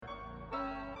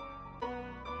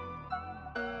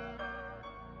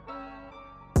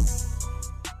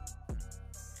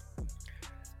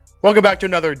Welcome back to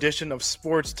another edition of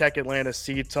Sports Tech Atlanta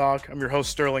Seed Talk. I'm your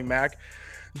host, Sterling Mack,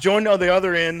 joined on the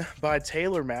other end by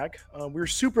Taylor Mack. We're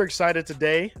super excited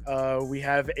today. We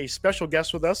have a special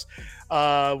guest with us.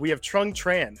 We have Trung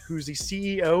Tran, who's the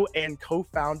CEO and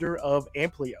co-founder of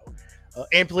Amplio.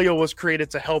 Amplio was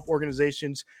created to help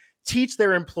organizations teach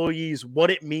their employees what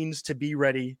it means to be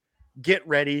ready, get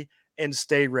ready, and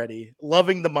stay ready.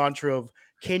 Loving the mantra of,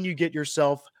 can you get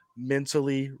yourself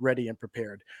mentally ready and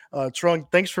prepared? Trung,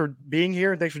 thanks for being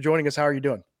here and thanks for joining us. How are you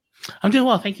doing? I'm doing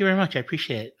well. Thank you very much. I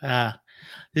appreciate it.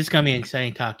 This is going to be an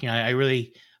exciting talk. I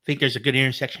really think there's a good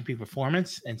intersection between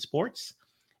performance and sports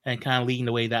and kind of leading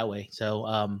the way that way.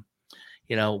 So,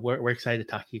 we're excited to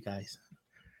talk to you guys.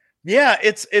 Yeah,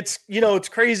 it's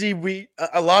crazy.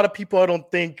 A lot of people, I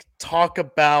don't think, talk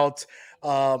about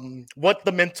what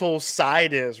the mental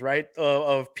side is, right?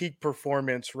 Of peak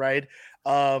performance, right?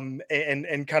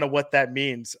 And kind of what that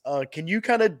means. Can you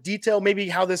kind of detail maybe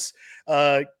how this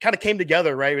kind of came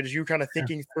together, right? As you kind of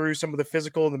thinking through some of the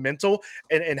physical and the mental,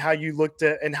 and how you look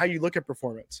at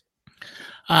performance.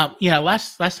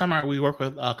 Last summer we worked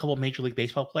with a couple of Major League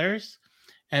Baseball players,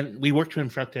 and we worked with them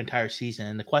throughout the entire season.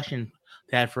 And the question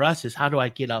they had for us is, how do I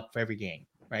get up for every game,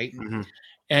 right? Mm-hmm.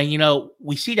 And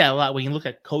we see that a lot when you look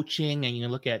at coaching and you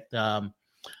look at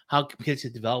how kids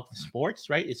develop in sports,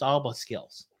 right? It's all about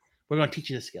skills. We're going to teach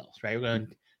you the skills, right? We're going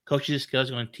to coach you the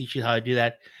skills. We're going to teach you how to do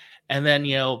that. And then,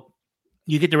 you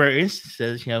get the rare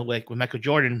instances, like with Michael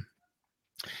Jordan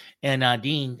and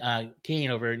Dean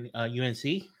Cain over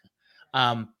UNC.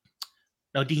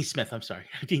 No, Dean Smith. I'm sorry.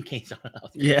 Dean Cain's someone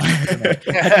else. Yeah.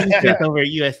 Dean Smith over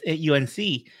at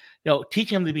UNC.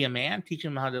 Teaching him to be a man,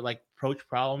 teaching him how to approach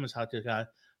problems, how to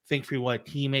think through what a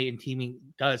teammate and teaming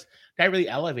does. That really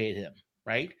elevated him,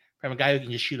 right? From a guy who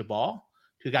can just shoot a ball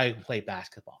to a guy who can play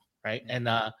basketball, right? And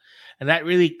that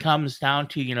really comes down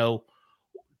to,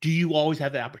 do you always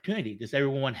have the opportunity? Does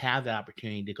everyone have the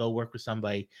opportunity to go work with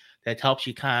somebody that helps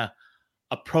you kind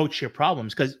of approach your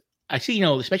problems? Because I see,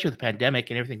 especially with the pandemic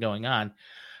and everything going on,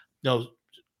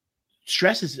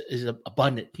 stress is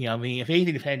abundant. If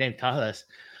anything, the pandemic taught us,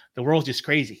 the world's just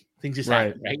crazy. Things just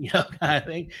happen, right? Kind of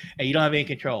thing, and you don't have any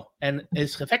control. And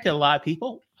it's affected a lot of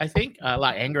people. I think a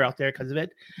lot of anger out there because of it.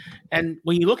 And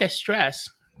when you look at stress,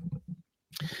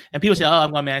 and people say, "Oh, I'm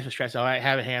going to manage the stress. Oh, I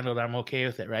have it handled. I'm okay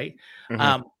with it," right?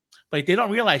 Mm-hmm. But they don't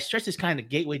realize stress is kind of the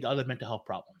gateway to other mental health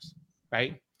problems,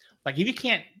 right? Like if you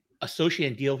can't associate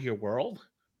and deal with your world,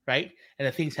 right, and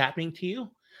the things happening to you,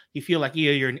 you feel like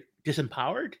you're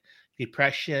disempowered,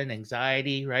 depression,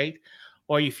 anxiety, right?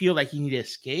 Or you feel like you need to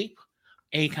escape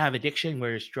any kind of addiction,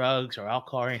 whether it's drugs or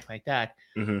alcohol or anything like that.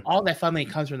 Mm-hmm. All that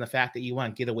fundamentally comes from the fact that you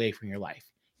want to get away from your life.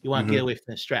 You want to get away from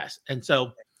the stress. And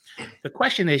so the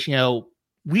question is,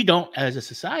 we don't, as a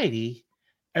society,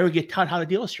 ever get taught how to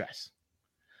deal with stress.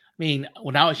 I mean,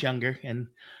 when I was younger, and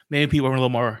maybe people are a little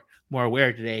more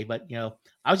aware today, but,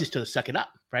 I was just told to suck it up,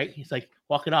 right? It's like,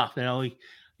 walk it off.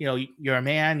 You're a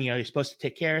man, you're supposed to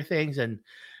take care of things, and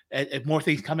if more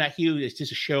things come at you, it's just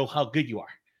to show how good you are.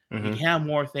 Mm-hmm. You can have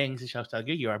more things to show how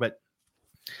good you are. But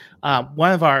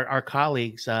one of our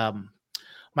colleagues,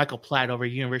 Michael Platt over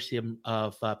at University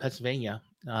of Pennsylvania,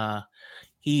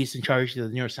 he's in charge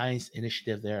of the neuroscience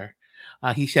initiative there.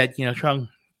 He said, Trung,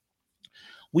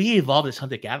 we evolved as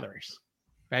hunter-gatherers,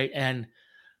 right? And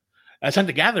as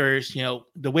hunter-gatherers,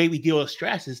 the way we deal with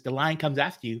stress is the lion comes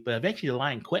after you, but eventually the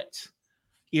lion quits.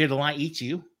 Either the lion eats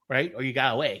you, right, or you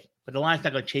got away. But the lion's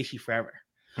not going to chase you forever.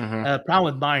 Mm-hmm. The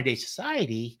problem with modern day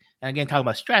society, and again, talking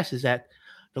about stress, is that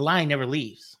the lion never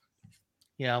leaves.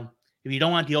 If you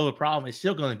don't want to deal with the problem, it's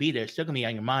still going to be there. It's still going to be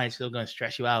on your mind. It's still going to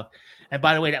stress you out. And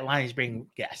by the way, that lion is bringing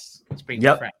guests. It's bringing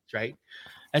friends, right?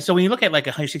 And so when you look at like a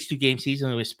 162 game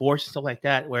season with sports and stuff like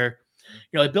that, where,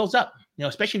 it builds up,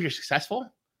 especially if you're successful,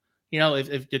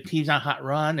 if the team's on a hot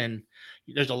run and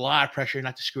there's a lot of pressure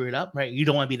not to screw it up, right? You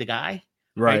don't want to be the guy.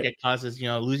 Right, that causes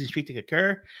losing streak to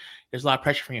occur. There's a lot of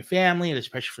pressure from your family. There's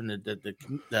pressure from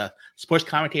the sports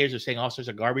commentators are saying all sorts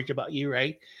of garbage about you,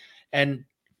 right? And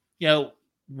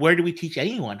where do we teach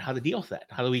anyone how to deal with that?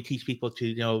 How do we teach people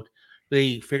to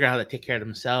really figure out how to take care of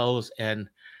themselves and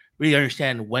really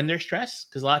understand when they're stressed?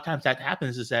 Because a lot of times that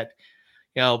happens is that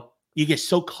you get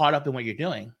so caught up in what you're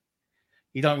doing,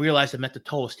 you don't realize the mental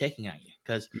toll is taking on you.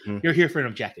 Because you're here for an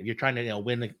objective. You're trying to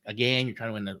win a game. You're trying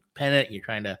to win a pennant. You're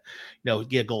trying to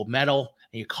get a gold medal,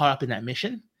 and you're caught up in that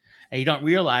mission, and you don't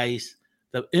realize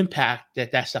the impact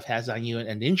that stuff has on you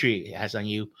and the injury it has on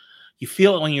you. You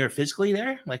feel it when you're physically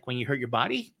there, like when you hurt your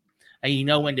body,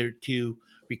 and when to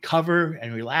recover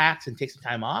and relax and take some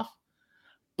time off,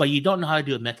 but you don't know how to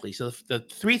do it mentally. So the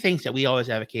three things that we always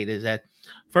advocate is that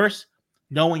first,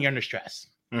 know when you're under stress.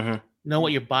 know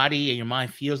what your body and your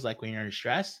mind feels like when you're under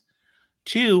stress.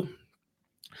 Two,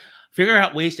 figure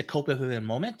out ways to cope with it in a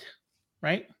moment,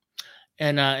 right?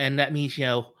 And that means,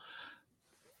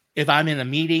 if I'm in a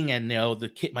meeting and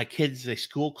my kids, the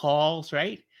school calls,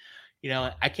 right?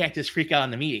 I can't just freak out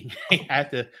in the meeting. I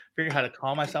have to figure out how to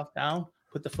calm myself down,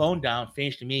 put the phone down,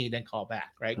 finish the meeting, then call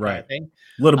back, right? Kind Right. of thing.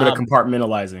 A little bit of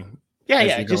compartmentalizing.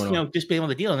 Yeah. Just just being able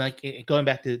to deal. And like going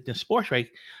back to the sports, right?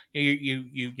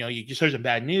 You just heard some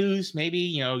bad news,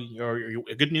 maybe, or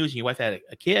good news, and your wife had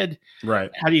a kid.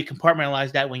 Right. How do you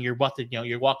compartmentalize that when you're about to,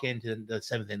 you're walking into the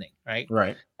 7th inning, right?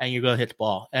 Right. And you're going to hit the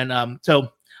ball. And so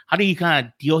how do you kind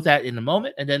of deal with that in the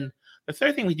moment? And then the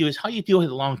third thing we do is how you deal with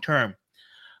it long term.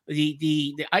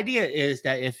 The idea is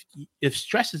that if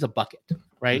stress is a bucket,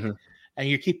 right, and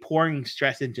you keep pouring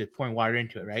water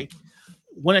into it, right,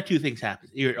 one of two things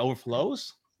happens: either it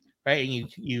overflows, right,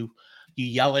 and you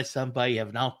yell at somebody, you have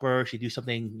an outburst, you do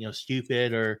something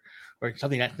stupid or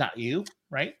something that's not you,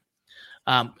 right.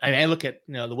 I look at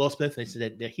the Will Smith and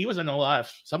said that he was under a lot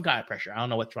of some kind of pressure. I don't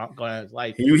know what's wrong going on in his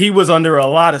life. He was under a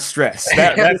lot of stress.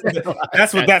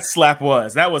 That's what that slap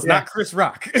was. That was not Chris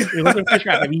Rock. It wasn't Chris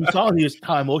Rock. I mean, you saw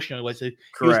how emotional it was. He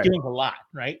was doing a lot,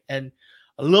 right? And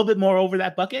a little bit more over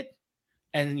that bucket,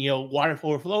 and water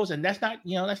overflows. And that's not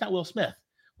Will Smith.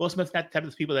 Will Smith's not the type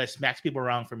of people that smacks people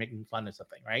around for making fun of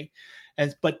something, right?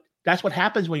 But that's what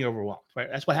happens when you're overwhelmed, right?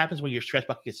 That's what happens when your stress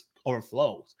bucket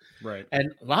overflows. Right.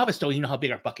 And a lot of us don't even know how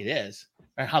big our bucket is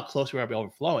or how close we are to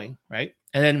overflowing, right?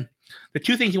 And then the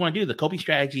two things you want to do, the coping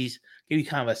strategies, give you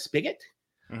kind of a spigot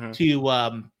to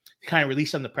kind of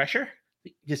release some of the pressure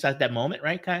just at that moment,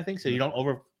 right? Kind of thing. So you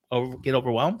don't get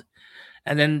overwhelmed.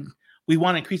 And then we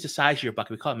want to increase the size of your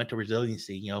bucket. We call it mental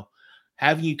resiliency,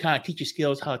 having you kind of teach your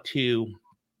skills how to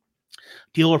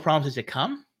deal with problems as they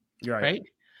come, right?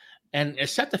 And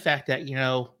accept the fact that,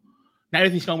 not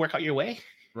everything's going to work out your way,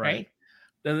 right?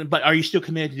 But are you still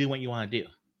committed to do what you want to do?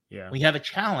 Yeah. When you have a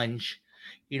challenge,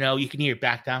 you can either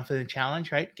back down for the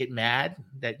challenge, right? Get mad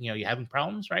that, you're having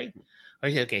problems, right? Or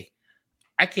you say, okay,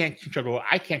 I can't control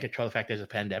the fact there's a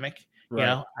pandemic.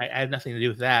 Right. I have nothing to do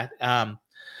with that.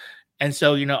 And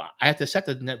so, I have to set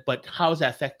but how does that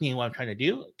affect me and what I'm trying to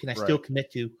do? Can I still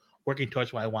commit to working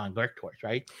towards what I want to work towards,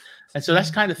 right? And so that's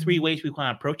kind of 3 ways we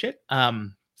want to approach it.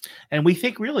 And we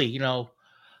think really,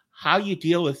 how you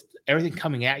deal with everything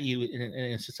coming at you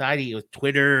in society with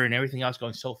Twitter and everything else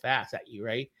going so fast at you,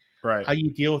 right? Right. How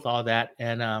you deal with all that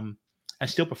and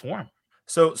still perform.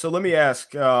 So let me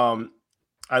ask.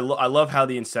 I love how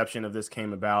the inception of this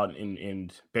came about,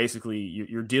 and basically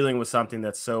you're dealing with something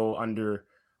that's so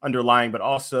underlying, but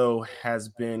also has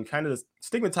been kind of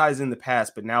stigmatized in the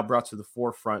past, but now brought to the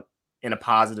forefront in a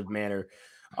positive manner.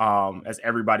 As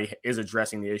everybody is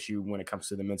addressing the issue when it comes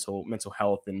to the mental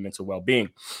health and mental well-being.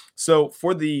 So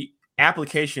for the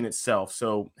application itself,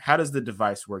 so how does the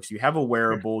device work? So you have a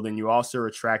wearable, then you also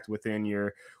retract within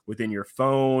your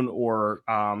phone, or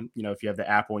if you have the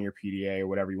Apple in your PDA or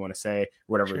whatever you want to say,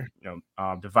 whatever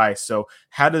device. So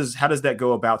how does that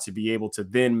go about to be able to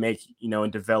then make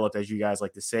and develop, as you guys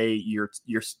like to say, your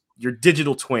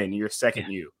digital twin, your second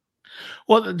you?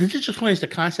 Well, the digital twin is the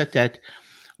concept that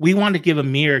we want to give a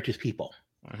mirror to people.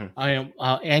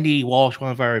 Andy Walsh,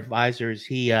 one of our advisors,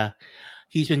 he's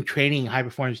been training high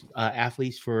performance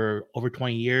athletes for over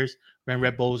 20 years. Ran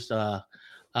Red Bull's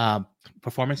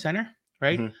performance center,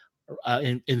 right?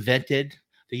 Invented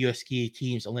the U.S. ski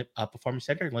team's performance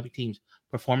center, Olympic team's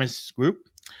performance group.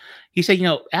 He said,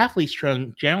 athletes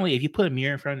generally, if you put a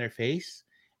mirror in front of their face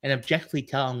and objectively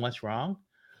tell them what's wrong,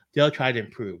 they'll try to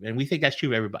improve. And we think that's true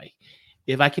of everybody.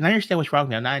 If I can understand what's wrong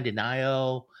with me, I'm not in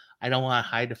denial. I don't want to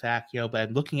hide the fact, but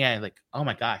I'm looking at it like, oh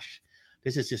my gosh,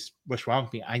 this is just what's wrong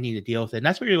with me. I need to deal with it. And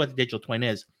that's really what the digital twin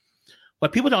is.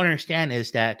 What people don't understand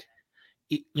is that,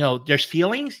 there's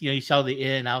feelings. You saw the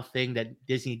in and out thing that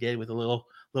Disney did with the little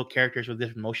characters with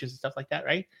different emotions and stuff like that,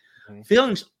 right?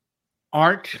 Feelings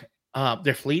aren't,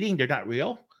 they're fleeting. They're not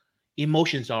real.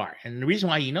 Emotions are. And the reason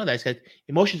why that is that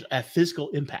emotions have physical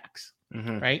impacts,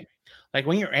 right? Like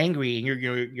when you're angry and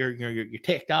you're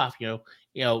ticked off,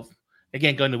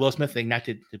 again, going to Will Smith thing, not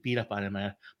to beat up on him,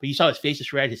 but you saw his face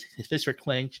is red, his fists are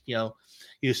clenched, he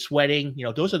was sweating.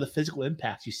 Those are the physical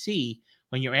impacts you see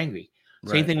when you're angry.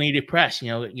 Right. Same thing when you're depressed.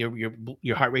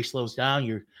 Your heart rate slows down.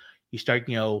 You start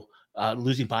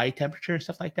losing body temperature and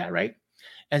stuff like that, right?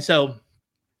 And so,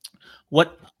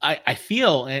 what I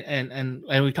feel, and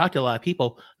we talked to a lot of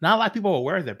people. Not a lot of people are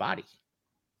aware of their body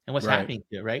and what's happening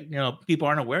to it, right? People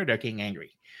aren't aware they're getting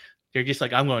angry. They're just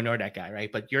like, I'm going to ignore that guy,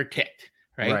 right? But you're ticked,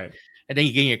 right? And then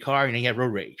you get in your car and then you have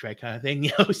road rage, right? Kind of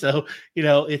thing, So,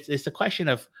 it's a question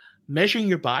of measuring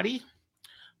your body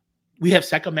We have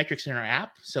psychometrics in our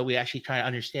app, so we actually try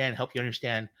to help you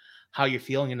understand how you're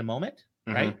feeling in the moment,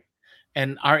 right?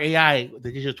 And our AI,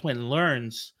 the digital twin,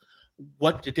 learns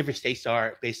what the different states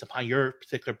are based upon your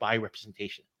particular body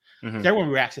representation. Everyone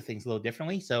reacts to things a little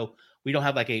differently, so we don't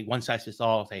have like a one size fits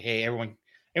all. Say, hey,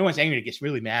 everyone's angry, it gets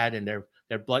really mad, and their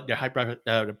blood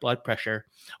pressure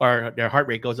or their heart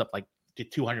rate goes up like to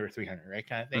 200 or 300, right?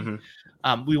 Kind of thing.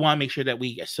 We want to make sure that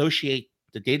we associate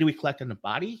the data we collect in the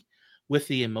body with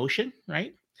the emotion,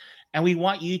 right? And we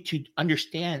want you to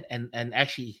understand and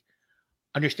actually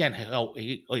understand,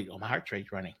 my heart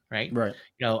rate's running, right? Right.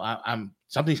 I'm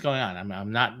something's going on.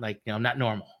 I'm not like, I'm not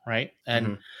normal, right?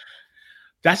 And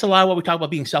that's a lot of what we talk about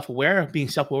being self-aware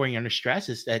when you're under stress,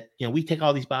 is that, we take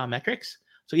all these biometrics.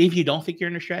 So if you don't think you're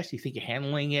under stress, you think you're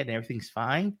handling it and everything's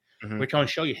fine, we're trying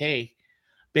to show you, hey,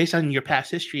 based on your past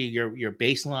history, your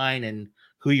baseline and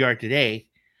who you are today,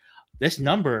 this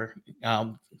number,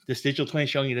 this digital twin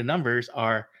showing you the numbers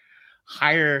are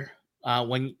higher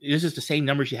when this is the same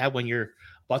numbers you have when you're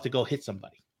about to go hit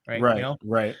somebody, right?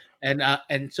 Right.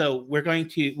 And so we're going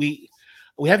to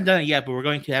we haven't done it yet, but we're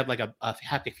going to have like a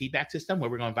haptic feedback system where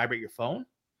we're going to vibrate your phone.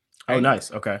 Right? Oh,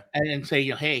 nice. Okay. And say,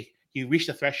 hey, you reached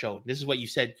the threshold. This is what you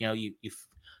said.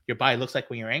 Your body looks like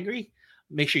when you're angry.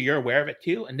 Make sure you're aware of it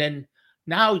too. And then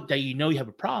now that you have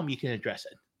a problem, you can address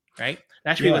it. Right.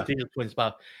 That's really what digital twin is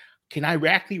about. Can I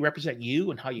actually represent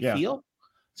you and how you feel,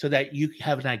 so that you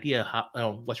have an idea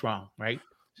how what's wrong, right?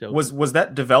 So was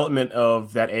that development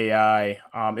of that AI?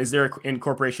 Is there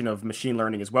incorporation of machine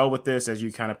learning as well with this as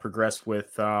you kind of progress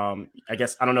with? I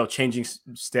guess I don't know, changing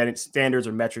standards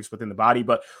or metrics within the body.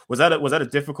 But was that a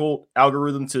difficult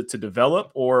algorithm to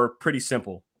develop, or pretty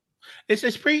simple? It's a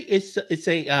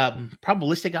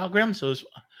probabilistic algorithm. So it's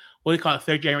what we call it,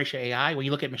 third generation AI. When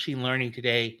you look at machine learning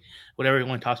today, whatever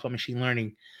everyone talks about machine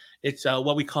learning, it's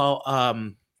what we call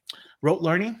rote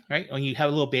learning, right? When you have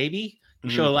a little baby, you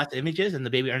show lots of images, and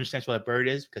the baby understands what a bird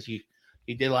is because you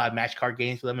did a lot of match card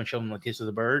games for them and show them like this is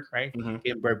a bird, right? Give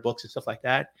them bird books and stuff like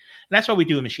that. And that's what we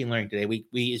do in machine learning today. We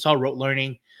it's all rote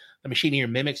learning. The machine either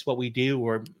mimics what we do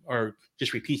or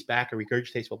just repeats back or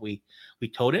regurgitates what we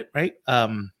told it, right?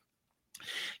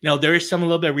 There is a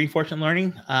little bit of reinforcement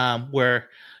learning where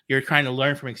you're trying to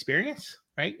learn from experience,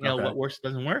 right? What works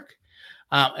doesn't work,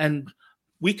 and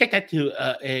we take that to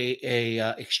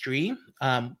a extreme.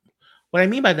 What I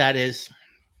mean by that is,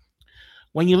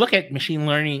 when you look at machine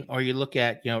learning or you look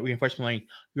at reinforcement learning,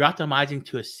 you're optimizing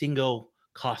to a single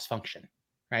cost function,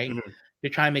 right? You're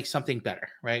trying to make something better,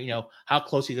 right? How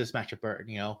closely does this match a bird?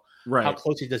 Right. How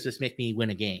closely does this make me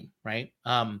win a game, right?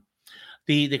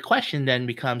 The question then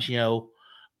becomes,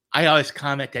 I always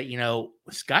comment that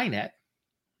Skynet,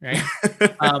 right?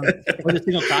 With a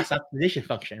single cost optimization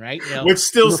function, right? Which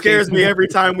still scares me every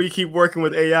time we keep working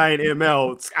with AI and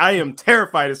ML. I am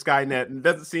terrified of Skynet, and it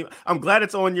doesn't seem. I'm glad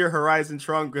it's on your horizon,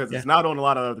 Trung, because it's not on a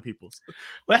lot of other people's.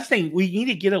 Well, that's the thing. We need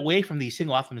to get away from these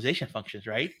single optimization functions,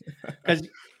 right? Because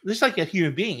just like a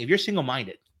human being, if you're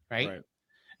single-minded, right?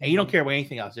 And you don't care about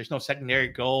anything else, there's no secondary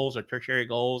goals or tertiary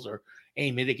goals or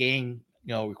any mitigating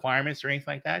requirements or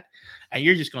anything like that, and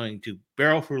you're just going to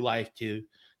barrel through life to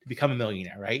become a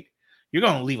millionaire, right? You're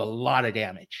going to leave a lot of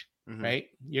damage, right?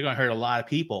 You're going to hurt a lot of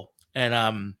people,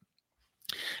 and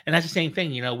that's the same thing.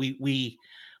 We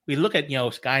look at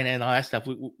Skynet and all that stuff.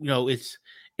 It's,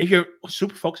 if you're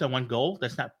super focused on one goal,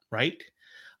 that's not right.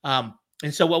 And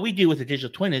so what we do with the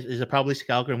digital twin is a probabilistic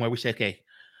algorithm where we say, okay,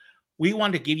 we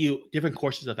want to give you different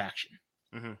courses of action,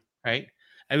 right?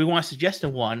 And we want to suggest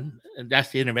one, and that's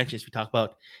the interventions we talk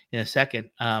about in a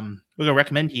second. We're going to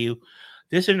recommend to you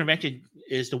this intervention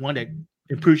is the one that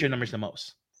improves your numbers the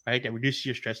most, right? That reduces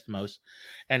your stress the most.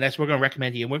 And that's what we're going to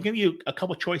recommend to you. And we're giving you a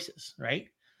couple choices, right?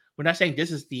 We're not saying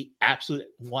this is the absolute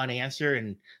one answer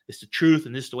and it's the truth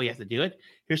and this is the way you have to do it.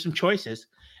 Here's some choices.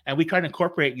 And we try to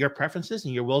incorporate your preferences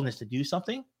and your willingness to do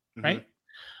something, right?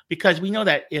 Because we know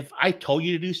that if I told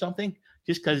you to do something,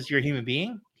 just because you're a human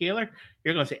being, Taylor,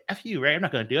 you're going to say, F you, right? I'm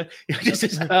not going to do it. Just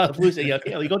say,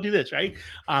 okay, go do this, right?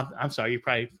 I'm sorry, you're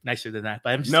probably nicer than that.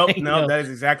 But I'm just saying, that is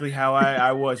exactly how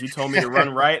I was. You told me to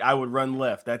run right, I would run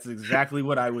left. That's exactly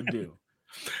what I would do.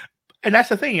 And that's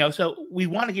the thing, so we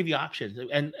want to give you options.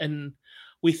 And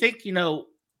we think, reason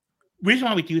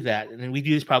why we do that, and then we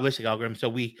do this probabilistic algorithm, so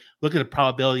we look at the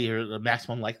probability or the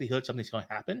maximum likelihood something's going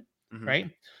to happen, right?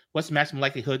 What's the maximum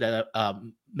likelihood that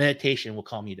meditation will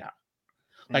calm you down?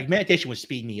 Like meditation would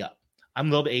speed me up. I'm a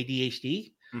little bit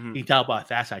ADHD. You can tell by how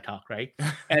fast I talk, right?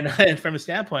 and from a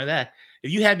standpoint of that,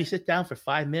 if you had me sit down for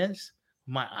 5 minutes,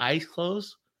 my eyes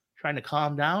closed, trying to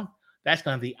calm down, that's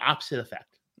going to have the opposite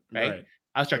effect, right?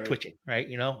 I'll start twitching, right?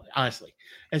 Honestly.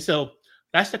 And so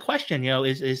that's the question,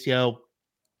 is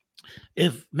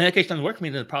If medication doesn't work for me,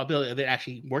 then the probability of it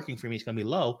actually working for me is going to be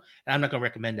low, and I'm not going to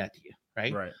recommend that to you,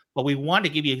 right? Right. But we want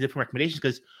to give you different recommendations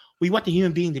because we want the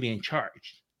human being to be in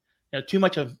charge. Too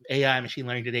much of AI machine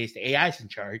learning today is the AI is in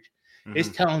charge. It's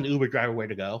telling the Uber driver where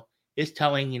to go. It's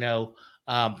telling how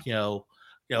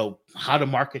to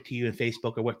market to you in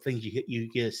Facebook or what things you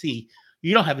get to see.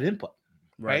 You don't have an input,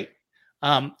 right?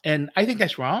 And I think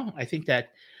that's wrong. I think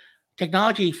that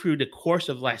technology through the course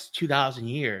of the last 2,000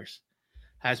 years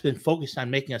has been focused on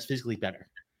making us physically better,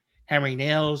 hammering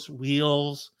nails,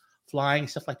 wheels, flying,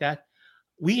 stuff like that.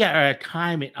 We are at a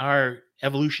time in our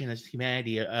evolution as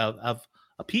humanity of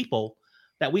people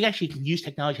that we actually can use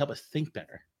technology to help us think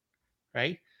better,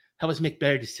 right? Help us make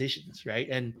better decisions, right?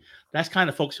 And that's kind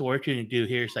of folks what we're trying to do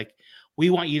here. It's like we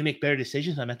want you to make better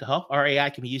decisions on mental health. Our AI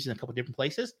can be used in a couple different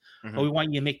places, but we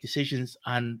want you to make decisions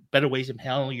on better ways of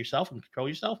handling yourself and control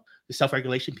yourself. The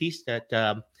self-regulation piece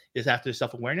that is after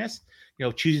self-awareness,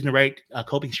 choosing the right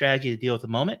coping strategy to deal with the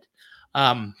moment,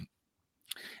 and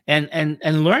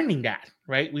learning that,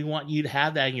 right? We want you to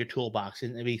have that in your toolbox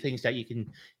and be things that you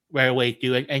can right away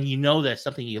do, and that's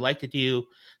something you like to do,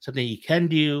 something you can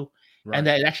do, and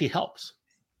that it actually helps,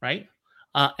 right?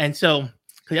 And so,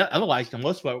 because otherwise,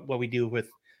 most of what we do with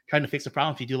trying to fix a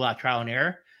problem, if you do a lot of trial and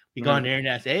error, you go on the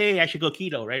internet and say, hey, I should go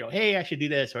keto, right? Or hey, I should do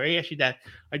this, or hey, I should that.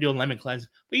 I do a lemon cleanse,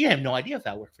 but you have no idea if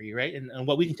that worked for you, right? And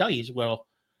what we can tell you is, well,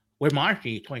 we're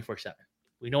monitoring you 24/7.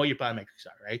 We know what your biometrics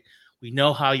are, right? We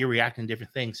know how you're reacting to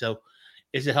different things. So,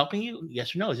 is it helping you?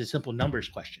 Yes or no? It's a simple numbers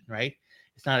question, right?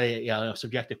 It's not a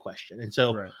subjective question. And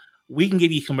so, we can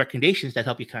give you some recommendations that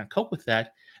help you kind of cope with that.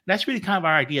 And that's really kind of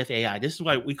our idea of AI. This is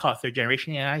why we call it third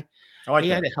generation AI.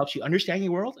 AI that helps you understand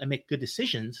your world and make good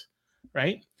decisions,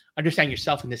 right? Understand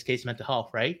yourself, in this case, mental health,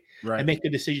 right? And make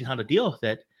good decisions how to deal with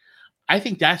it. I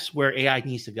think that's where AI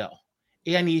needs to go.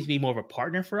 AI needs to be more of a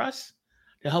partner for us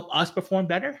to help us perform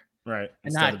better, right?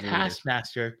 And not a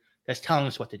taskmaster that's telling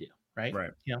us what to do, right?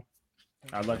 Right.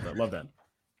 I like that. Love that.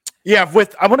 Yeah,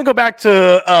 I want to go back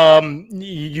to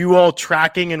you all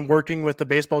tracking and working with the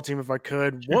baseball team, if I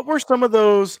could. Sure. What were some of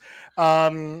those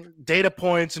data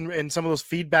points and some of those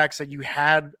feedbacks that you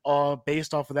had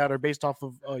based off of that, or based off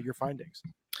of your findings?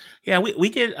 Yeah, we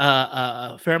did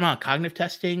a fair amount of cognitive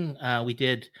testing. We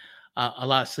did a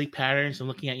lot of sleep patterns and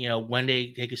looking at when they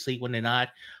take a sleep, when they're not.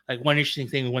 Like one interesting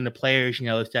thing when the players,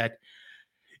 is that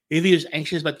if he was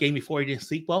anxious about the game before, he didn't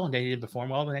sleep well, and then he didn't perform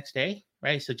well the next day,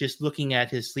 right? So just looking at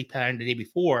his sleep pattern the day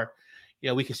before,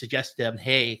 we can suggest to them,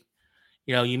 hey,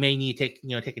 you may need to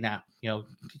take a nap,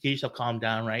 get yourself calmed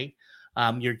down, right?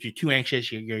 You're too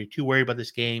anxious, you're too worried about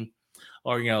this game,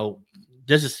 or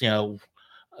this is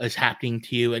is happening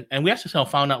to you, and we also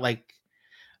found out like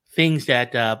things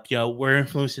that were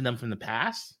influencing them from the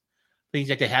past, things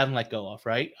that they haven't let go of,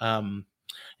 right?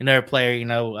 Another player,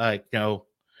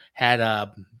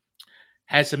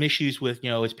 had some issues with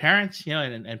his parents,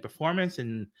 and performance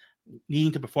and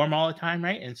needing to perform all the time,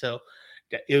 right? And so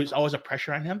it was always a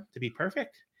pressure on him to be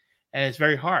perfect, and it's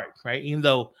very hard, right? Even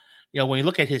though when you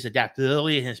look at his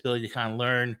adaptability and his ability to kind of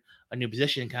learn a new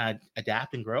position, kind of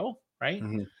adapt and grow, right?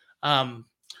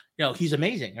 He's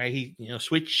amazing, right? He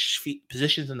switch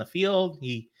positions in the field.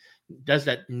 He does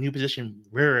that new position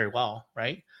very, very well,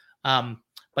 right?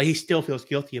 But he still feels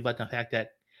guilty about the fact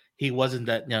that he wasn't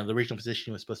the original position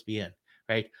he was supposed to be in.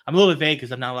 Right. I'm a little bit vague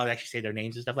because I'm not allowed to actually say their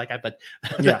names and stuff like that, but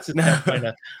that's the point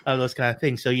of those kind of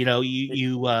things. So, you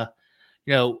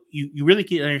really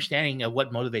get an understanding of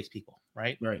what motivates people.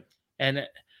 Right. Right. And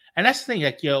that's the thing,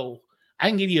 like, I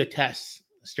can give you a test,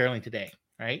 Sterling, today.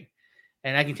 Right.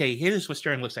 And I can tell you, here's what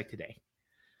Sterling looks like today.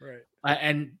 Right.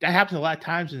 And that happens a lot of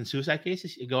times in suicide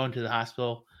cases. You go into the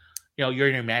hospital, you're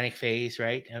in your manic phase,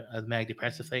 right? A manic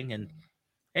depressive thing. And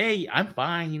hey, I'm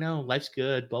fine. Life's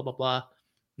good, blah, blah, blah.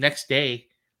 Next day,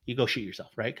 you go shoot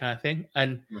yourself, right? Kind of thing.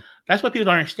 And that's what people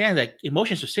don't understand, that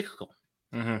emotions are cyclical.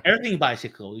 Everything about is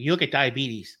cyclical. You look at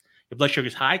diabetes, your blood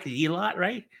sugar's high because you eat a lot,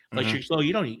 right? Blood sugar's low,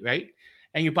 you don't eat, right?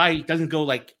 And your body doesn't go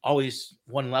like always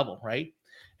one level, right?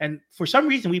 And for some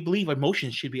reason, we believe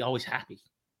emotions should be always happy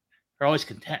or always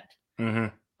content.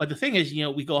 But the thing is,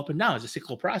 we go up and down. It's a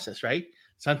cyclical process, right?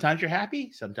 Sometimes you're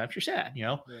happy, sometimes you're sad,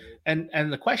 Right.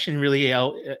 And the question really,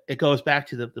 it goes back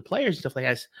to the players and stuff like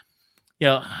that.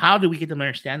 How do we get them to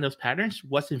understand those patterns?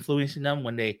 What's influencing them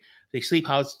when they sleep?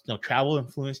 How's travel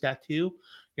influence that too?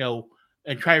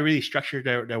 And try to really structure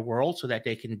their world so that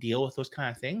they can deal with those kind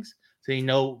of things, so they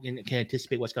know and can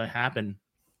anticipate what's going to happen.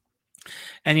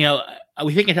 And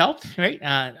we think it helped, right?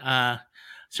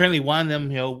 Certainly one of them,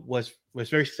 was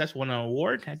very successful, won an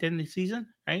award at the end of the season,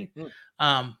 right?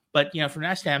 But from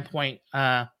that standpoint,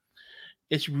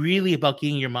 it's really about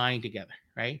getting your mind together,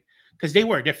 right? because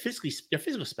they're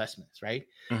physical specimens, right?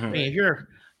 Mhm. I mean, if you're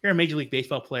a Major League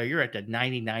Baseball player, you're at the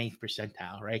 99th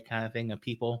percentile, right? Kind of thing of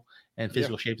people and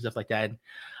physical shape and stuff like that.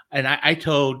 And I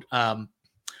told one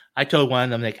of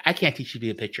them, like, I can't teach you to be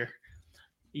a pitcher.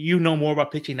 You know more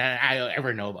about pitching than I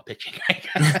ever know about pitching.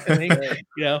 Right?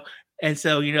 You know, and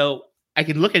so, you know, I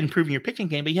can look at improving your pitching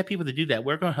game, but you have people to do that.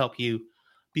 We're going to help you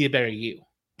be a better you.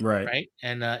 Right.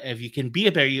 And if you can be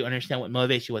a better you, understand what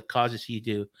motivates you, what causes you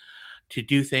to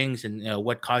do things, and, you know,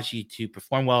 what causes you to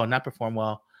perform well and not perform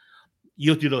well,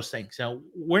 you'll do those things. So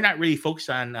we're not really focused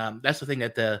on, that's the thing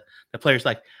that the players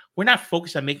like. We're not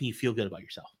focused on making you feel good about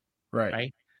yourself.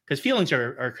 Right. Because feelings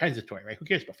are transitory, right? Who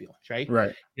cares about feelings, right?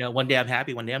 You know, one day I'm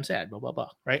happy, one day I'm sad, blah, blah, blah,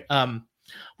 right?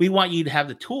 We want you to have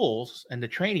the tools and the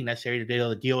training necessary to be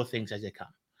able to deal with things as they come.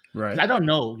 Right. I don't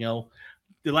know, you know,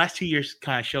 the last 2 years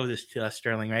kind of show this to us,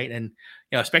 Sterling, right? And,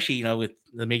 you know, especially, you know, with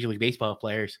the Major League Baseball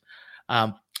players,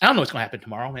 I don't know what's going to happen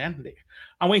tomorrow, man.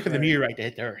 I'm waiting for the meteorite to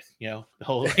hit the earth, you know, the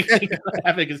whole thing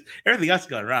because everything else is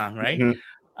going wrong, right?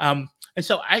 Mm-hmm. And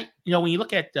so you know, when you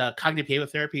look at cognitive behavioral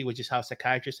therapy, which is how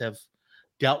psychiatrists have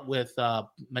dealt with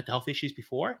mental health issues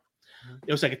before,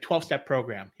 it was like a 12-step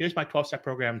program. Here's my 12-step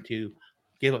program to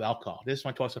give up alcohol. This is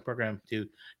my 12-step program to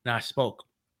not smoke.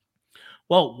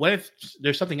 Well, what if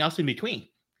there's something else in between?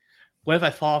 What if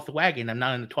I fall off the wagon? I'm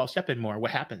not in the 12-step anymore.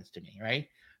 What happens to me, right?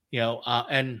 You know,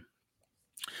 and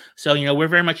so, you know, we're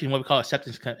very much in what we call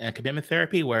acceptance and commitment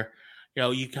therapy, where, you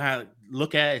know, you kind of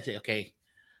look at it and say, okay,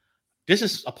 this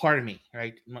is a part of me,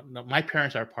 right? My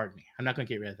parents are a part of me. I'm not going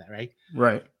to get rid of that, right?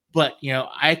 Right. But, you know,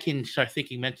 I can start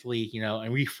thinking mentally, you know,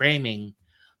 and reframing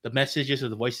the messages or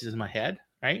the voices in my head,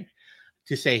 right?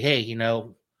 To say, hey, you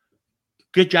know,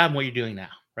 good job in what you're doing now,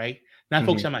 right? Not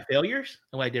focus on my failures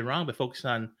and what I did wrong, but focus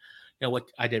on, you know,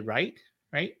 what I did right,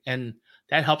 right? And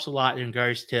that helps a lot in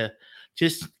regards to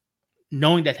just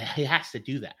knowing that he has to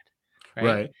do that,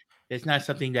 right? It's not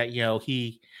something that, you know,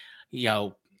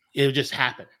 it'll just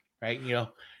happen, right? You know,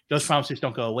 those promises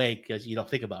don't go away because you don't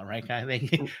think about them, right? Kind of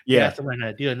thing. You have to learn how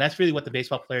to do it. And that's really what the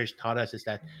baseball players taught us, is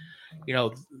that, you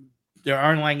know,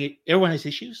 everyone has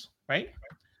issues, right?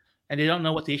 And they don't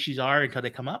know what the issues are until they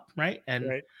come up, right?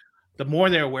 And the more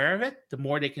they're aware of it, the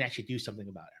more they can actually do something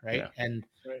about it, right? And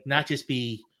not just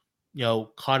be, you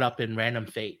know, caught up in random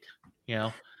fate, you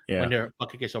know, when their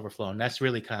bucket gets overflown. That's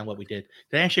really kind of what we did.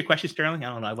 Did I answer your question, Sterling? I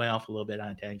don't know. I went off a little bit on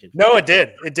a tangent. No, it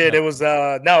did. It did. No. It was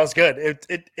no, it was good.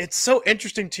 It's so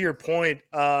interesting to your point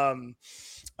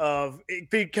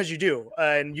because you do,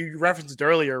 and you referenced it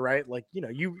earlier, right? Like, you know,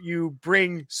 you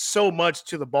bring so much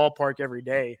to the ballpark every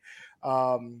day.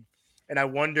 And I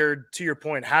wondered, to your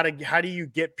point, how do you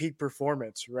get peak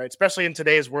performance, right? Especially in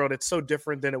today's world, it's so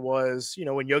different than it was, you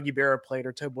know, when Yogi Berra played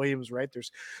or Ted Williams, right? There's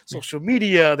social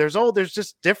media, there's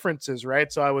just differences,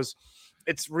 right? So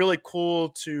it's really cool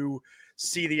to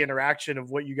see the interaction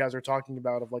of what you guys are talking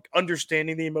about, of like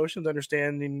understanding the emotions,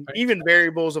 understanding even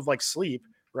variables of like sleep,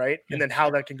 right? And then how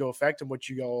that can go affect and what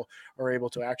you all are able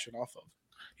to action off of.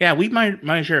 Yeah, we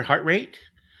measure heart rate.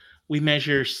 We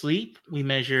measure sleep. We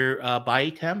measure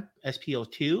body temp,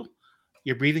 SpO2,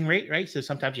 your breathing rate, right? So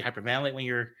sometimes you hyperventilate when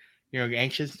you're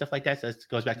anxious and stuff like that. So it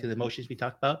goes back to the emotions we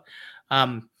talked about.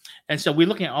 And so we're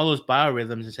looking at all those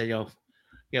biorhythms and say, you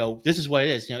know, this is what it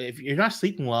is. You know, if you're not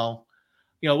sleeping well,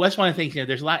 you know, that's one of the things. You know,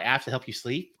 there's a lot of apps to help you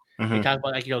sleep. They talk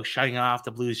about, like, you know, shutting off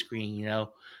the blue screen, you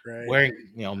know, wearing,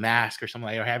 you know, mask or something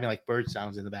like that, or having like bird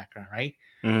sounds in the background, right?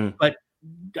 But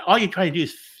all you're trying to do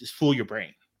is fool your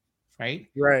brain.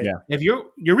 Right. Yeah. If your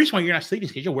reason why you're not sleeping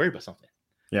is because you're worried about something.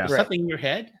 Yeah. There's something in your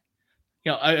head,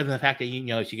 you know, other than the fact that, you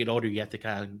know, as you get older, you have to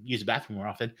kind of use the bathroom more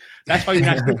often. That's why you're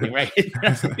not sleeping, right? You're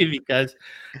not sleeping because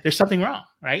there's something wrong,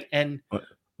 right? And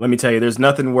let me tell you, there's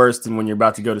nothing worse than when you're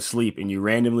about to go to sleep and you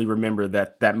randomly remember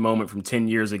that moment from 10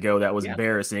 years ago that was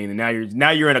embarrassing, and now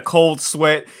you're in a cold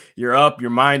sweat. You're up,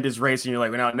 your mind is racing. You're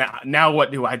like, now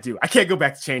what do? I can't go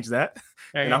back to change that.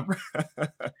 Right.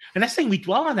 And that's the thing, we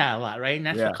dwell on that a lot, right? And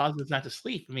that's what causes us not to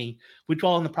sleep. I mean, we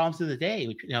dwell on the problems of the day,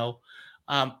 you know,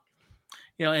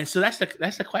 and so that's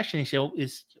the question. So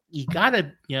is you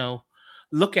gotta, you know,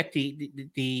 look at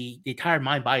the entire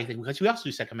mind body thing, because we also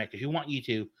do psychometrics. We want you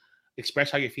to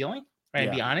express how you're feeling, right?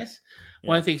 And be honest.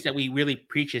 One of the things that we really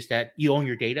preach is that you own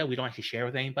your data. We don't actually share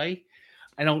with anybody.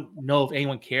 I don't know if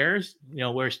anyone cares, you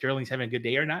know, where Sterling's having a good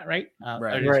day or not, right?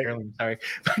 Sterling, sorry.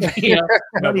 But, you know,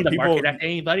 you don't need to market that to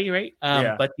anybody, right?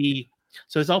 But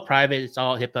so it's all private, it's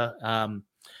all HIPAA,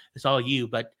 it's all you.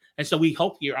 And so we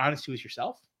hope you're honest with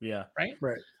yourself. Yeah. Right.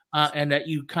 And that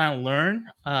you kind of learn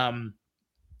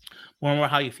more and more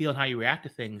how you feel and how you react to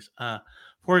things.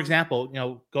 For example, you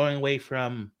know, going away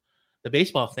from the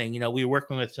baseball thing, you know, we were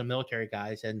working with some military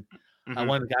guys, and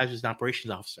One of the guys was an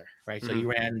operations officer, right? So he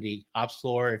ran the ops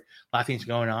floor, a lot of things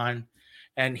going on.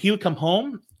 And he would come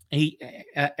home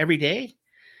every day.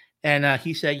 And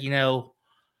he said,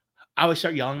 I would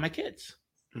start yelling at my kids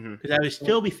because I would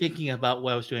still be thinking about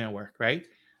what I was doing at work, right?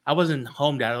 I wasn't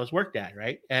home dad, I was work dad,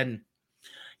 right? And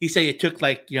he said it took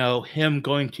him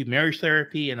going to marriage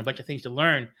therapy and a bunch of things to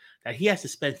learn that he has to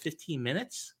spend 15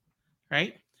 minutes,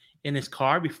 right, in his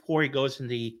car before he goes in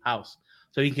the house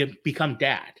so he can become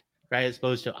dad, right, as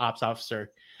opposed to ops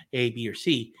officer A, B, or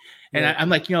C. And I'm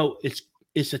like,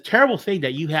 it's a terrible thing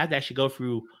that you have to actually go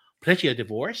through potentially a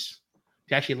divorce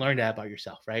to actually learn that about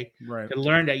yourself, right? Right. To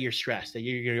learn that you're stressed, that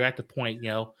you're at the point,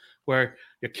 where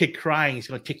your kid crying is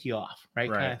going to tick you off, right?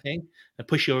 Kind of thing, and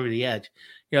push you over the edge,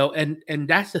 and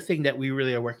that's the thing that we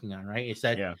really are working on, right? Is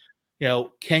that,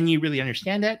 can you really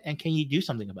understand that, and can you do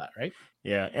something about it, right?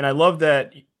 Yeah, and I love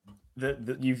that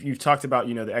you've talked about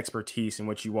the expertise and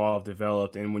what you all have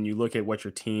developed, and when you look at what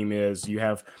your team is, you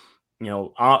have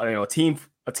a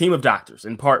team of doctors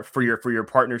in part for your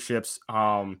partnerships,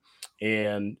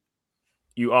 and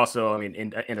you also,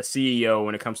 and a CEO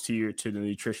when it comes to the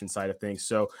nutrition side of things.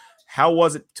 So how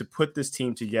was it to put this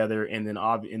team together and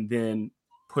then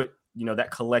put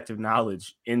that collective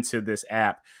knowledge into this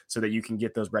app so that you can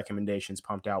get those recommendations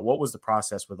pumped out? What was the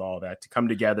process with all that to come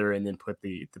together and then put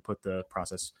the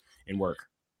process in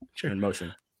in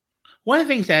motion? One of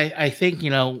the things that I think,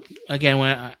 again,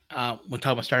 when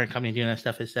talking about starting a company and doing that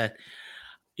stuff is that,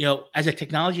 as a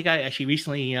technology guy, actually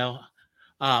recently,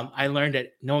 I learned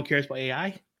that no one cares about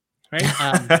AI,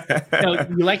 right?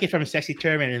 You like it from a sexy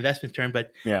term and an investment term,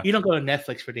 but you don't go to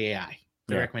Netflix for the AI.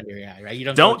 Recommend your AI, right? You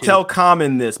don't tell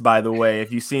Common this, by the way,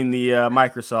 if you've seen the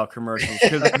Microsoft commercials,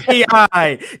 because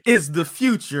AI is the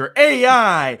future.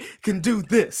 AI can do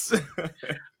this.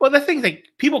 Well, the thing is, like,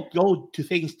 people go to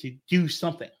things to do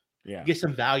something, get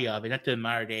some value of it, not to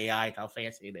admire the AI, how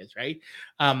fancy it is, right?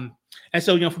 And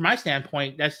so, from my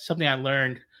standpoint, that's something I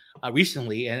learned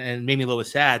recently and made me a little bit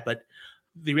sad. But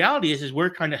the reality is we're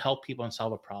trying to help people and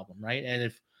solve a problem, right? And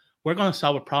if we're going to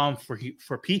solve a problem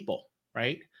for people,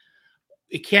 right,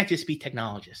 it can't just be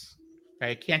technologists,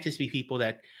 right? It can't just be people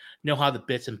that know how the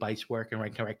bits and bytes work and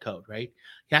write correct code, right?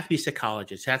 You have to be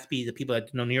psychologists. It has to be the people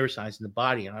that know neuroscience in the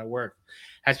body and our work. It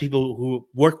has to be people who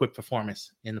work with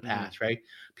performance in the past, right?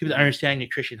 People that understand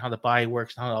nutrition, how the body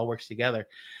works, and how it all works together.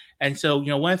 And so,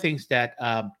 one of the things that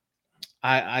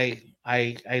I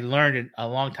learned a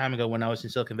long time ago when I was in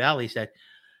Silicon Valley is that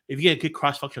if you get a good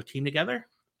cross-functional team together,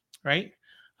 right?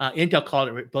 Intel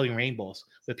called it building rainbows,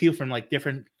 with people from like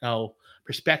different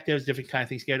perspectives, different kind of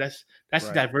things together. That's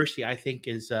the diversity I think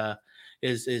is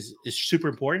super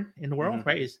important in the world,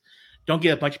 right? Is don't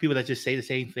get a bunch of people that just say the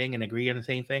same thing and agree on the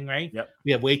same thing, right? Yep.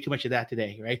 We have way too much of that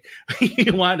today, right?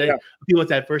 You want people with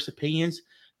diverse opinions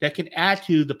that can add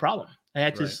to the problem,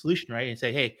 add to the solution, right? And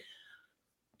say, hey,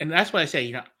 and that's what I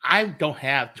say. I don't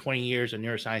have 20 years of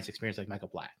neuroscience experience like Michael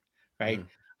Blatt, right?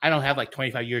 I don't have like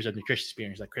 25 years of nutrition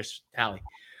experience like Chris Talley.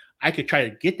 I could try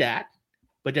to get that,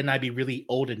 but then I'd be really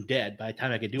old and dead by the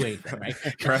time I could do anything, right?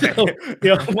 So,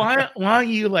 why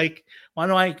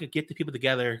don't I get the people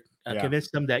together,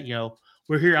 convince them that,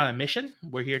 we're here on a mission.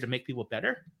 We're here to make people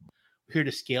better. We're here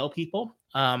to scale people.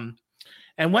 And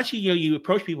once you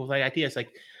approach people with ideas like,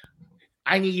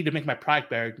 I need you to make my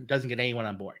product better, doesn't get anyone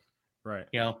on board. Right.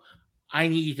 I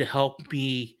need you to help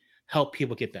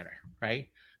people get better, right?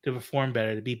 To perform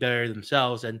better, to be better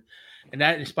themselves. And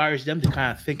that inspires them to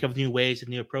kind of think of new ways and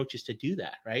new approaches to do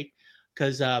that, right?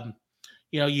 Because,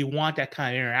 you want that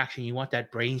kind of interaction. You want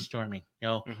that brainstorming,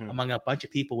 among a bunch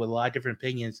of people with a lot of different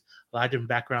opinions, a lot of different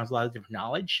backgrounds, a lot of different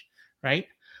knowledge, right?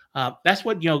 That's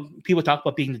what, people talk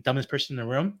about being the dumbest person in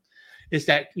the room, is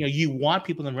that, you want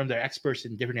people in the room that are experts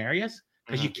in different areas,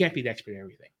 because you can't be the expert in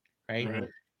everything, right?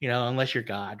 Unless you're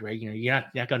God, right? You're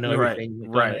not going to know everything,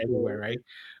 everywhere, right?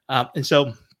 And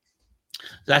so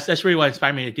that's really what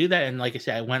inspired me to do that. And like I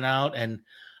said, I went out, and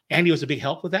Andy was a big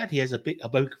help with that. He has a big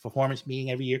performance meeting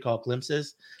every year called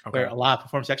Glimpses, where a lot of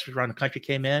performance experts around the country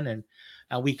came in,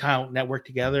 and we kind of networked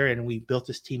together, and we built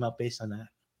this team up based on that.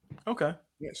 Okay.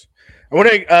 Yes. I want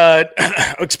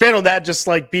to expand on that, just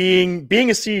like being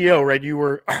a CEO, right? You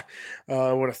were, I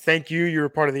want to thank you. You were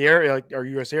part of the our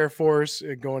U.S. Air Force,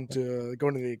 going to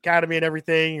the academy and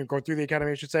everything. You're going through the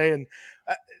academy, I should say. And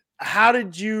how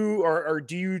did you, or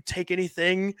do you take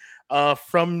anything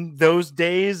from those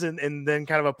days and then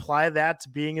kind of apply that to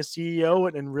being a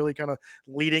CEO and really kind of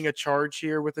leading a charge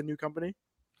here with a new company?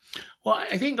 Well,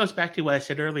 I think it goes back to what I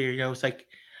said earlier. It's like,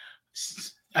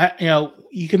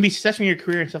 you can be successful in your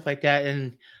career and stuff like that,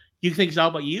 and you think it's all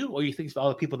about you, or you think it's all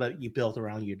the people that you built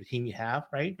around you, the team you have,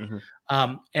 right?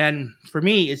 Mm-hmm. And for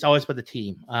me, it's always about the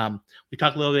team. We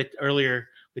talked a little bit earlier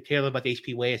with Taylor about the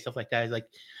HP way and stuff like that. It's like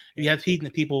if you have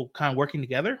people kind of working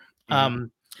together,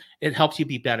 it helps you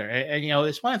be better. And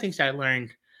it's one of the things that I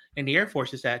learned in the Air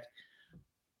Force is that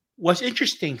what's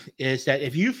interesting is that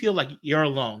if you feel like you're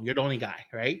alone, you're the only guy,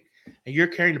 right? And you're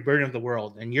carrying the burden of the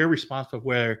world, and you're responsible for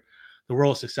whether the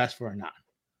world is successful or not,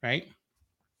 right?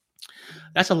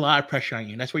 That's a lot of pressure on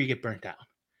you. And that's where you get burnt out,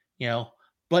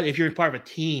 But if you're part of a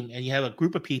team and you have a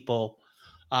group of people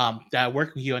that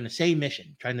work with you on the same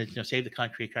mission, trying to save the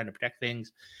country, trying to protect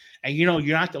things, and you're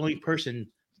not the only person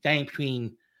standing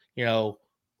between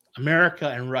America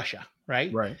and Russia,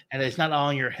 right? And it's not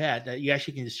all in your head, that you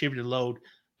actually can distribute the load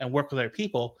and work with other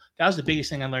people. That was the biggest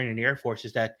thing I learned in the Air Force,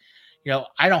 is that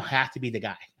I don't have to be the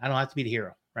guy, I don't have to be the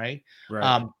hero, right?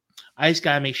 I just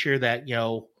got to make sure that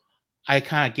I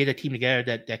kind of get a team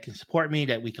together that can support me,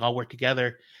 that we can all work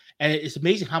together. And it's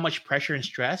amazing how much pressure and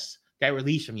stress that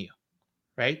relieves from you,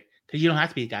 right? Because you don't have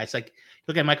to be the guy. It's like,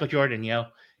 look at Michael Jordan,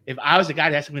 if I was the guy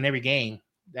that has to win every game,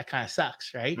 that kind of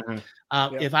sucks, right?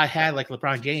 If I had, like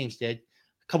LeBron James did, a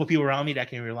couple people around me that I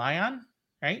can rely on,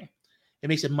 right? It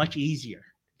makes it much easier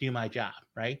to do my job,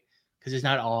 right? Because it's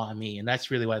not all on me. And that's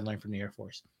really what I learned from the Air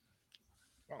Force.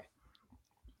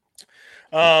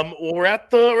 Well, we're at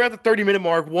the 30-minute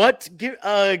mark. What give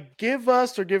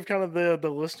us, or give kind of the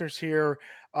listeners here,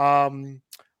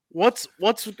 what's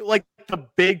like the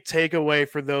big takeaway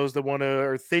for those that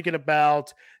are thinking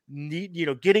about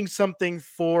getting something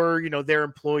for their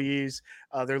employees?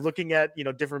 They're looking at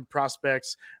different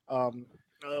prospects.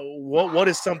 What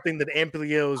is something that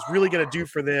Amplio is really going to do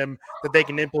for them that they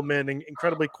can implement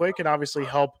incredibly quick, and obviously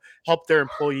help their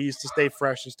employees to stay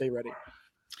fresh and stay ready?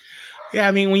 Yeah,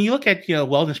 I mean, when you look at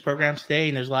wellness programs today,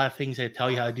 and there's a lot of things that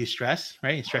tell you how to do stress,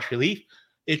 right, and stress relief,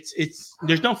 it's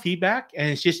there's no feedback, and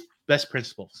it's just best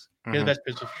principles. They're the best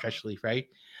principles for stress relief, right?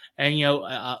 And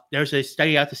there's a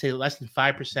study out to say that less than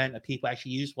 5% of people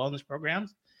actually use wellness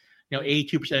programs.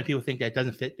 82% of people think that it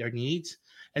doesn't fit their needs.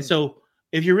 And so,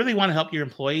 if you really want to help your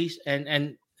employees,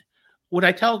 and what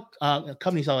I tell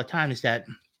companies all the time is that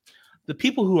the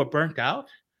people who are burnt out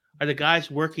are the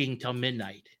guys working till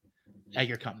midnight at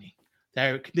your company,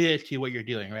 that are committed to what you're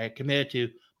doing, right? Committed to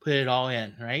put it all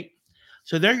in, right?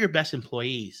 So they're your best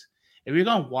employees. If you're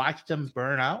going to watch them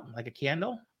burn out like a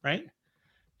candle, right?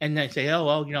 And then say, oh,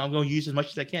 well, I'm going to use as much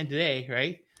as I can today,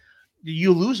 right?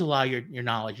 You lose a lot of your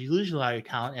knowledge. You lose a lot of your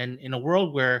talent. And in a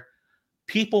world where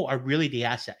people are really the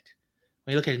asset,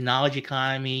 when you look at the knowledge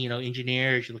economy,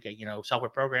 engineers, you look at, software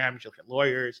programmers, you look at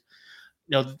lawyers,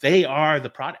 they are the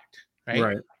product,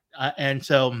 right? And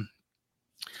so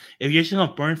if you're just going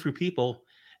to burn through people,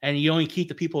 and you only keep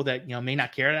the people that may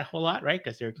not care that whole lot, right?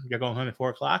 Because they're going home at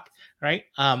 4:00, right?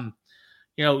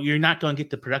 You're not going to get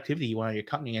the productivity you want in your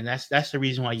company, and that's the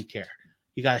reason why you care.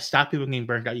 You got to stop people getting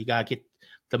burned out. You got to get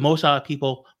the most out of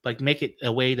people, but make it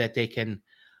a way that they can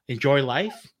enjoy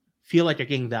life, feel like they're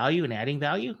getting value and adding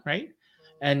value, right?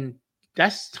 And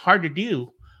that's hard to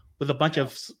do with a bunch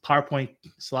of PowerPoint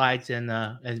slides and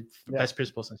best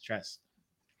principles and stress.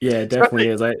 Yeah, it definitely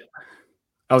is. I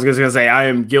was just gonna say I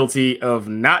am guilty of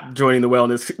not joining the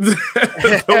wellness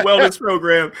the wellness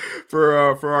program for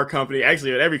our company.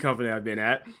 Actually, at every company I've been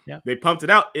at, they pumped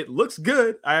it out. It looks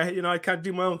good. I kind of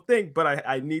do my own thing, but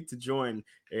I need to join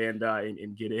and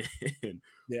get in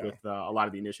with a lot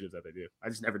of the initiatives that they do. I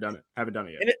just never done it. Haven't done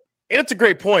it yet. And it's a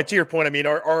great point. To your point, I mean,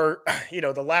 our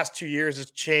the last 2 years has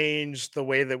changed the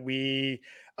way that we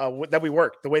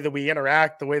work, the way that we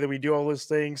interact, the way that we do all those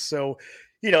things. So,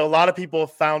 a lot of people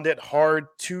have found it hard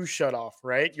to shut off,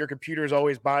 right? Your computer is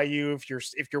always by you.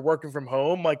 If you're working from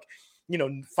home, like,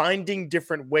 finding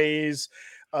different ways,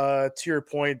 to your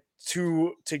point,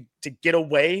 to get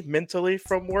away mentally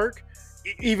from work,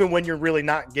 even when you're really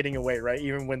not getting away, right?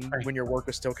 Even when your work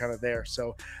is still kind of there.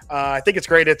 So I think it's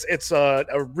great. It's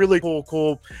a really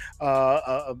cool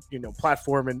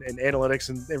platform and analytics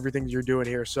and everything you're doing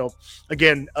here. So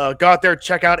again, go out there,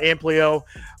 check out Amplio,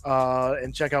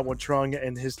 and check out what Trung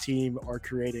and his team are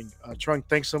creating. Trung,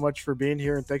 thanks so much for being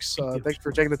here, and thanks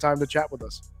for taking the time to chat with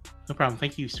us. No problem.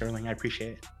 Thank you, Sterling. I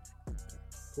appreciate it.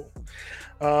 Cool.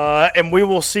 And we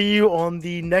will see you on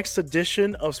the next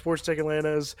edition of Sports Tech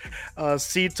Atlanta's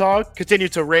Seed Talk. Continue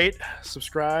to rate,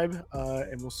 subscribe,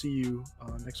 and we'll see you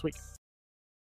next week.